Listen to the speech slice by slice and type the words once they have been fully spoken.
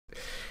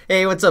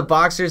Hey, what's up,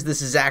 boxers?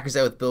 This is Zack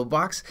with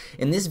Buildbox.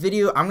 In this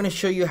video, I'm going to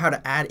show you how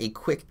to add a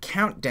quick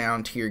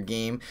countdown to your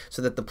game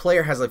so that the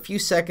player has a few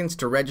seconds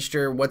to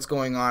register what's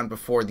going on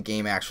before the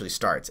game actually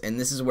starts. And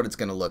this is what it's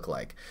going to look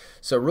like.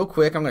 So real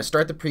quick, I'm going to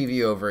start the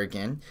preview over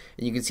again.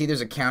 And you can see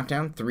there's a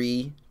countdown,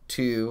 3,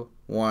 2,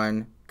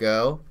 1,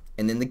 go.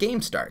 And then the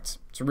game starts.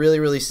 It's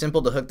really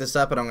simple to hook this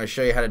up, and I'm going to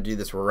show you how to do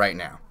this right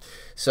now.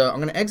 So I'm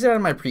going to exit out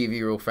of my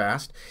preview real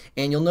fast,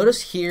 and you'll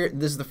notice here,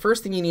 this is the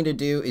first thing you need to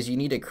do is you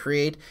need to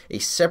create a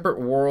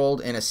separate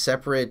world and a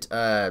separate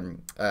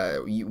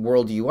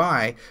world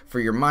UI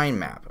for your mind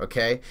map,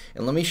 okay?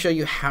 And let me show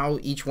you how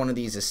each one of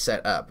these is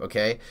set up,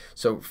 okay?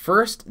 So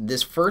first,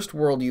 this first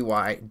world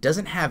UI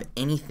doesn't have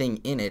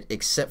anything in it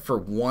except for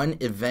one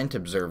event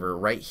observer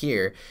right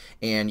here,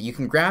 and you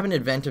can grab an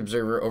event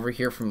observer over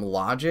here from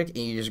Logic, and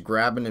you just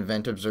grab an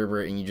event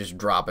observer and you just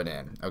drop it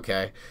in,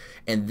 okay?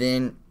 And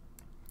then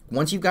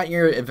once you've got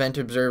your event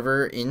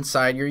observer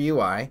inside your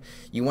UI,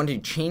 you want to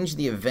change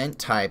the event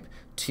type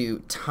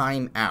to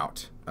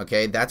timeout.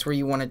 Okay, that's where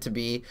you want it to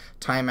be,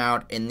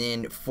 timeout. And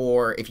then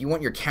if you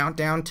want your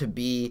countdown to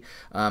be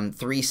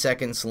 3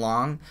 seconds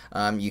long,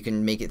 you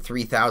can make it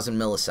 3,000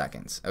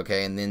 milliseconds.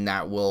 Okay, and then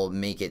that will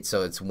make it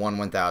so it's 1,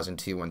 1,000,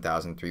 2,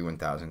 1,000, 3,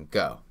 1,000,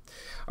 go.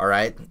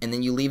 Alright, and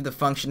then you leave the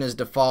function as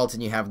default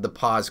and you have the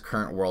pause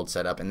current world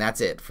set up, and that's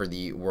it for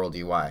the world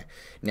UI.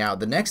 Now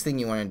the next thing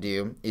you want to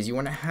do is you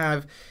want to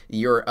have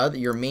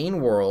your main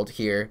world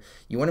here.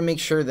 You want to make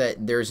sure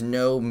that there's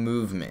no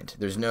movement.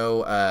 There's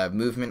no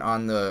movement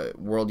on the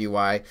world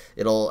UI.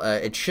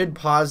 It should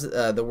pause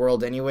the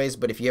world anyways,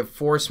 but if you have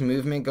force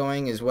movement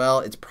going as well,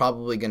 it's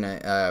probably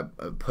gonna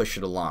push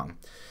it along.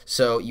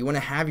 So you want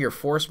to have your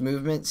force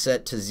movement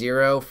set to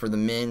 0 for the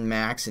min,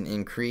 max, and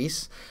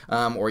increase,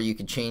 or you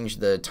could change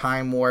the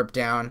time warp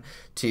down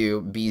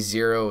to be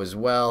 0 as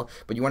well,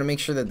 but you want to make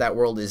sure that that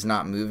world is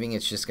not moving.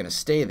 It's just going to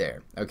stay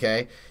there,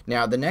 okay?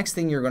 Now the next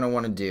thing you're going to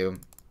want to do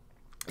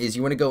is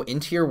you want to go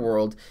into your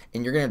world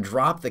and you're going to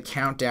drop the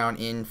countdown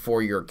in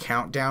for your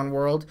countdown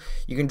world.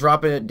 You can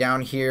drop it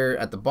down here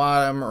at the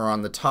bottom or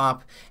on the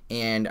top,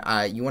 and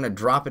you want to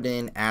drop it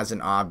in as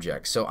an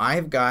object. So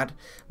I've got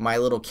my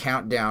little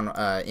countdown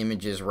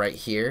images right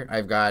here.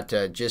 I've got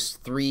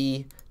just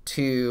 3,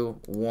 2,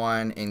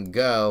 1, and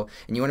go,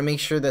 and you want to make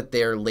sure that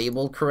they're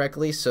labeled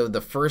correctly. So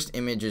the first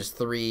image is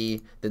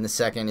 3, then the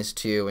second is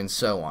 2, and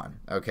so on,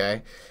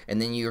 okay?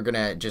 And then you're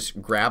gonna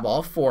just grab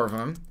all 4 of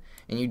them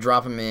and you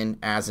drop them in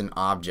as an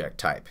object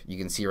type. You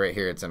can see right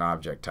here it's an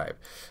object type.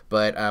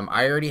 But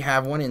I already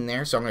have one in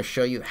there, so I'm going to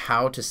show you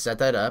how to set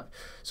that up.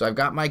 So I've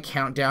got my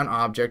countdown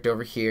object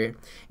over here,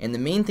 and the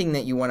main thing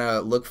that you want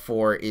to look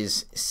for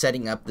is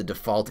setting up the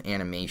default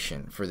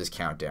animation for this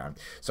countdown.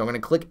 So I'm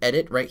going to click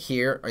Edit right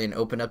here and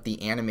open up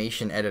the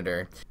animation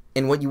editor.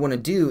 And what you want to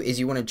do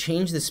is you want to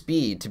change the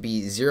speed to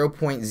be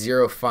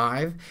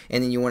 0.05,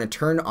 and then you want to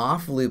turn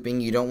off looping.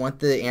 You don't want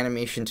the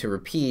animation to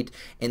repeat,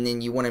 and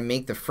then you want to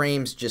make the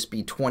frames just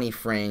be 20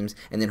 frames,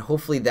 and then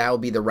hopefully that will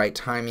be the right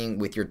timing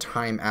with your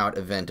timeout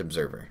event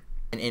observer.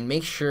 And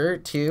make sure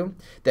too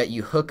that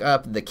you hook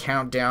up the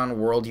countdown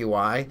world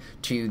UI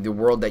to the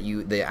world that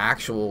the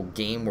actual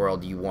game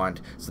world you want,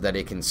 so that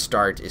it can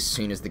start as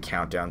soon as the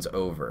countdown's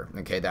over.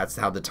 Okay, that's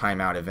how the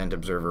timeout event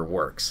observer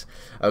works.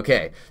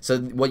 Okay, so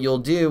what you'll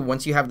do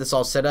once you have this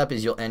all set up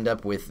is you'll end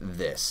up with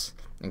this.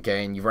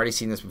 Okay, and you've already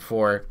seen this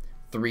before.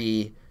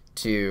 3,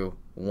 2,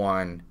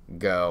 1,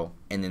 go,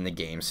 and then the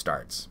game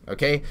starts.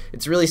 Okay,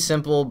 it's really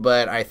simple,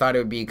 but I thought it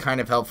would be kind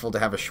of helpful to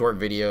have a short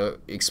video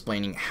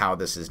explaining how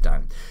this is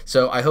done.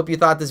 So I hope you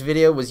thought this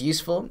video was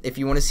useful. If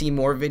you want to see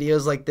more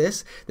videos like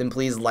this, then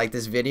please like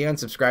this video and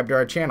subscribe to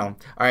our channel.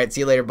 Alright,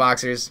 see you later,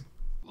 boxers.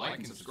 Like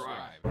and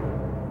subscribe.